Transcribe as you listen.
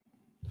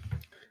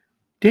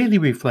Daily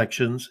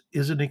Reflections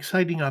is an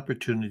exciting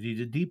opportunity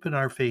to deepen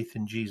our faith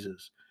in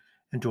Jesus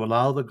and to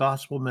allow the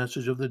gospel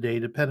message of the day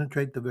to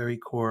penetrate the very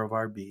core of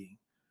our being.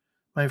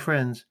 My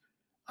friends,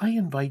 I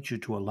invite you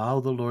to allow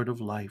the Lord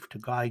of life to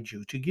guide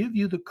you, to give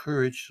you the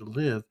courage to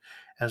live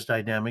as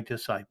dynamic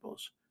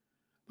disciples.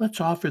 Let's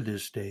offer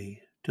this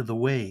day to the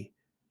way,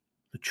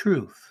 the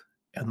truth,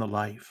 and the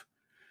life.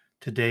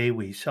 Today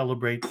we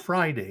celebrate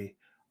Friday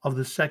of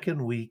the second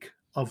week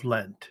of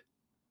Lent,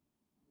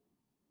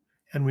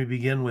 and we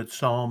begin with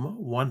Psalm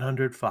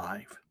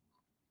 105.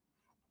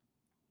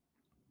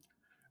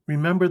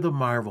 Remember the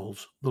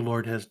marvels the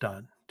Lord has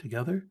done.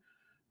 Together,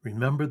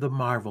 remember the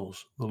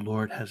marvels the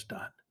Lord has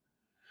done.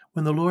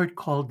 When the Lord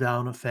called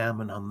down a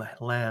famine on the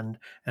land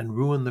and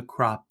ruined the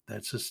crop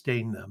that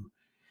sustained them,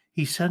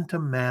 he sent a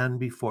man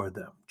before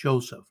them,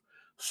 Joseph,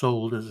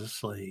 sold as a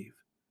slave.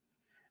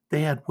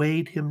 They had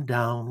weighed him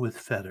down with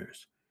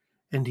fetters,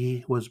 and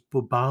he was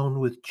bound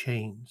with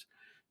chains,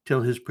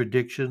 till his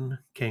prediction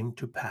came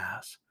to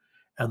pass,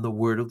 and the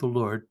word of the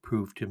Lord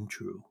proved him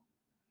true.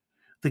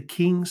 The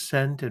king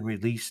sent and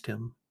released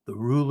him. The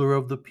ruler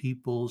of the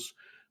peoples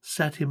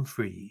set him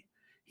free.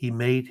 He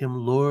made him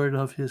lord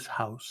of his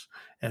house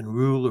and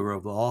ruler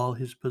of all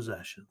his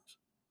possessions.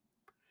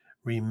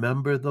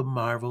 Remember the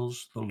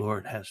marvels the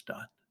Lord has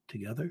done.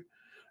 Together,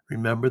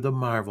 remember the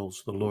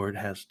marvels the Lord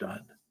has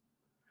done.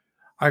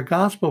 Our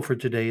gospel for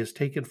today is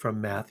taken from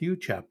Matthew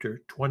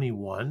chapter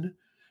 21,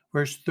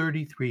 verse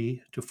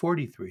 33 to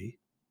 43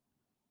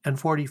 and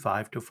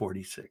 45 to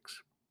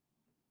 46.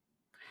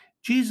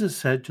 Jesus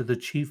said to the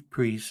chief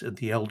priests and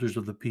the elders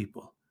of the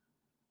people,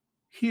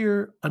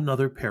 "Hear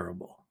another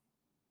parable.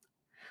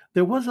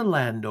 There was a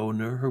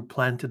landowner who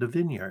planted a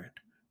vineyard,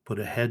 put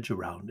a hedge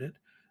around it,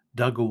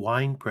 dug a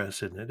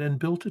winepress in it, and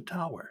built a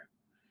tower.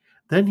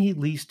 Then he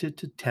leased it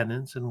to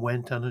tenants and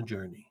went on a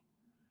journey.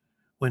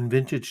 When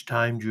vintage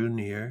time drew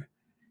near,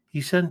 he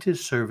sent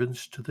his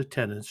servants to the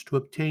tenants to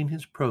obtain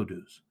his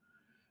produce.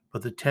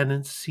 But the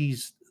tenants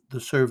seized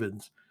the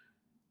servants,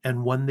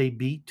 and one they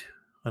beat,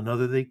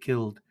 another they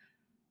killed,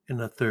 and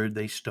a third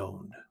they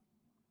stoned.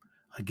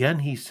 Again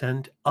he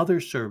sent other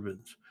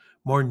servants,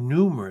 more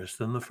numerous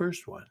than the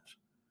first ones,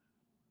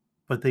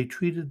 but they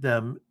treated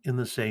them in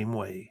the same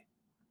way.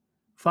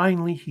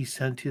 Finally, he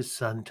sent his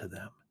son to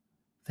them,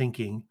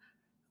 thinking,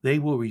 they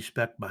will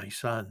respect my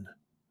son.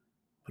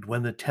 But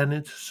when the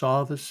tenants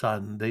saw the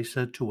son, they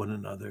said to one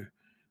another,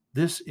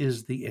 this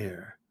is the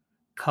heir.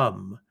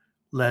 Come,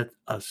 let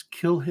us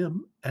kill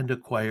him and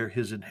acquire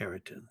his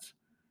inheritance.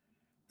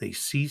 They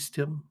seized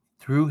him,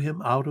 threw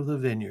him out of the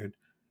vineyard,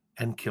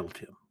 and killed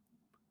him.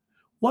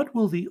 What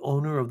will the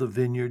owner of the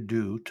vineyard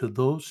do to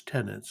those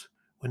tenants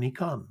when he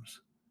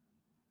comes?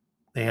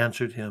 They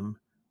answered him,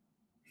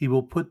 he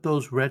will put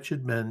those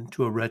wretched men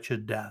to a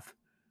wretched death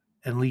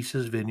and lease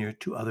his vineyard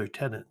to other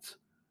tenants,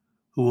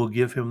 who will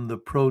give him the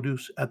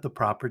produce at the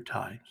proper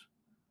times.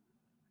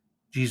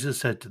 Jesus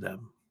said to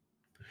them,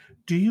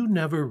 do you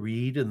never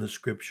read in the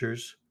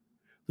scriptures,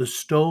 the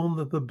stone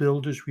that the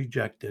builders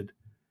rejected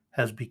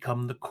has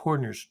become the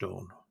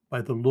cornerstone.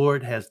 By the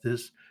Lord has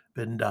this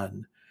been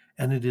done,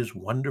 and it is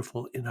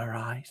wonderful in our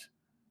eyes.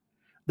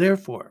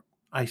 Therefore,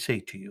 I say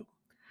to you,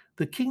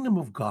 the kingdom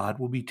of God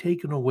will be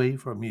taken away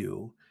from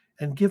you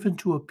and given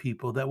to a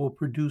people that will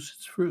produce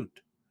its fruit.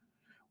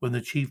 When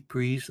the chief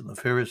priests and the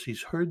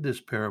Pharisees heard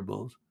this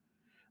parable,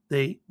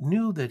 they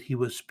knew that he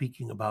was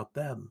speaking about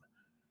them.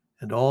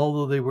 And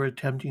although they were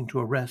attempting to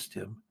arrest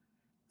him,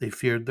 they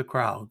feared the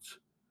crowds,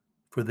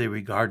 for they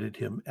regarded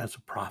him as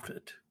a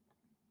prophet.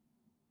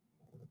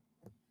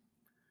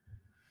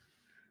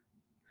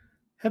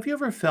 Have you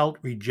ever felt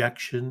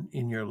rejection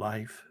in your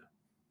life?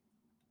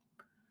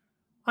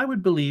 I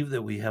would believe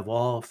that we have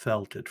all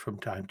felt it from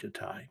time to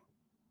time.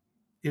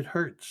 It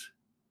hurts,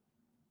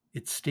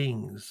 it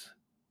stings,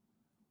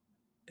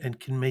 and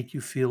can make you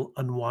feel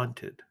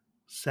unwanted,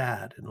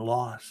 sad, and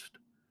lost.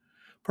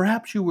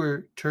 Perhaps you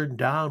were turned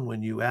down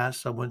when you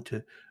asked someone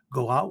to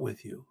go out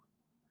with you.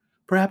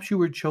 Perhaps you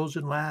were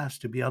chosen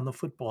last to be on the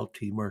football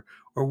team, or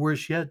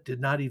worse yet,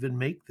 did not even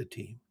make the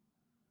team.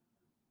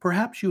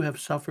 Perhaps you have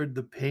suffered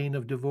the pain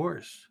of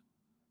divorce.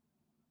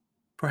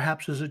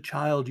 Perhaps as a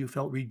child you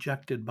felt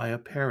rejected by a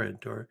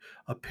parent, or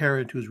a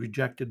parent who's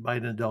rejected by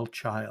an adult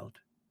child.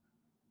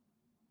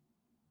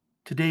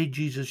 Today,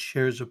 Jesus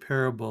shares a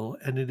parable,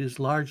 and it is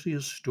largely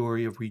a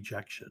story of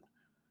rejection.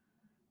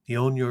 The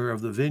owner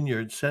of the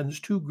vineyard sends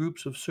two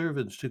groups of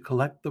servants to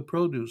collect the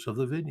produce of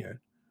the vineyard,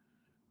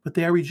 but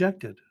they are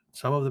rejected.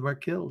 Some of them are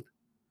killed.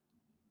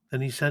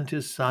 Then he sent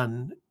his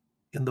son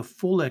in the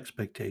full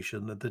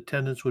expectation that the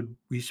tenants would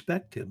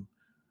respect him,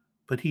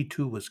 but he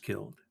too was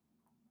killed.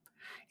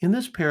 In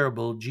this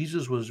parable,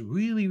 Jesus was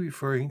really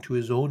referring to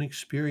his own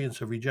experience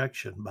of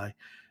rejection by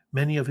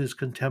many of his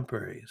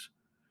contemporaries,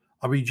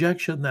 a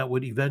rejection that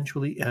would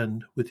eventually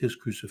end with his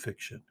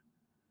crucifixion.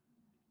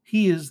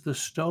 He is the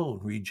stone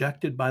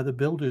rejected by the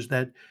builders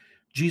that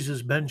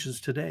Jesus mentions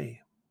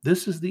today.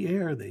 This is the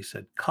heir, they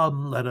said.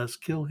 Come, let us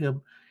kill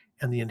him,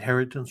 and the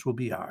inheritance will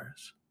be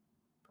ours.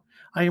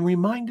 I am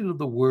reminded of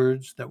the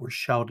words that were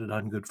shouted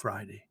on Good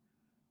Friday.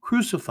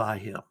 Crucify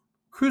him,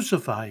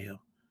 crucify him.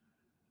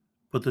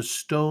 But the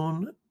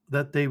stone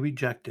that they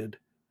rejected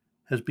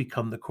has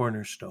become the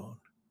cornerstone.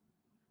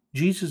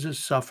 Jesus'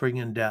 suffering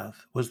and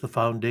death was the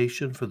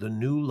foundation for the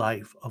new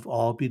life of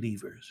all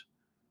believers.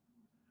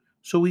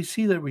 So we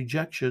see that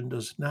rejection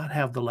does not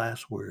have the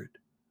last word.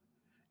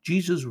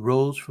 Jesus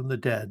rose from the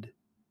dead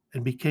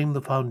and became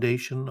the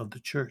foundation of the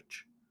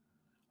church.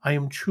 I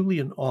am truly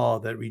in awe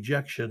that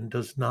rejection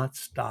does not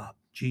stop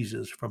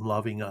Jesus from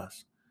loving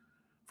us,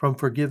 from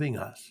forgiving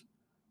us,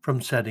 from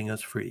setting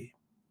us free.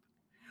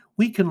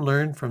 We can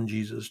learn from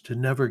Jesus to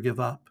never give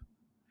up.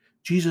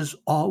 Jesus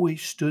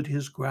always stood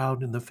his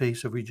ground in the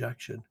face of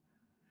rejection.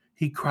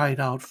 He cried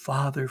out,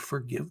 "Father,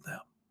 forgive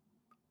them."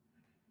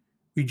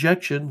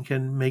 Rejection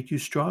can make you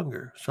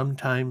stronger.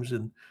 Sometimes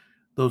in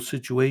those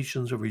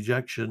situations of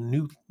rejection,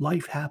 new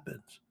life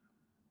happens.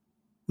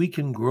 We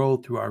can grow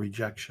through our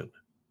rejection.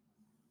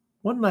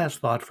 One last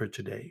thought for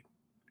today.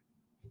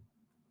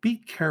 Be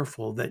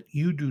careful that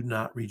you do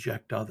not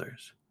reject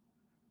others.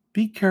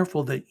 Be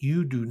careful that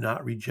you do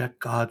not reject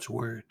God's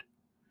word.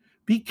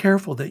 Be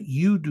careful that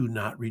you do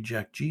not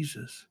reject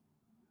Jesus.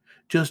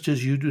 Just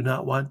as you do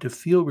not want to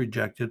feel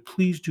rejected,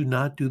 please do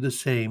not do the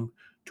same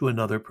to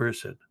another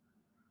person.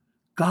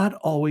 God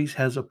always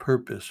has a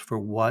purpose for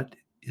what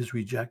is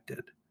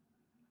rejected.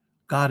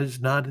 God is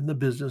not in the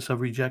business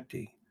of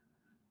rejecting.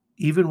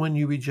 Even when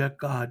you reject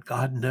God,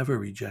 God never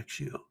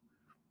rejects you.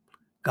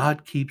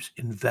 God keeps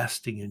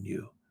investing in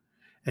you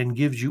and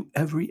gives you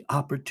every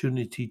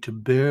opportunity to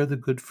bear the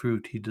good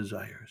fruit he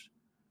desires.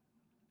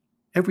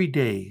 Every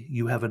day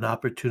you have an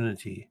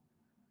opportunity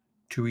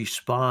to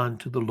respond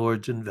to the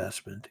Lord's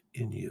investment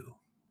in you.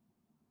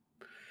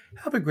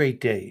 Have a great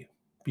day.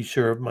 Be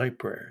sure of my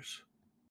prayers.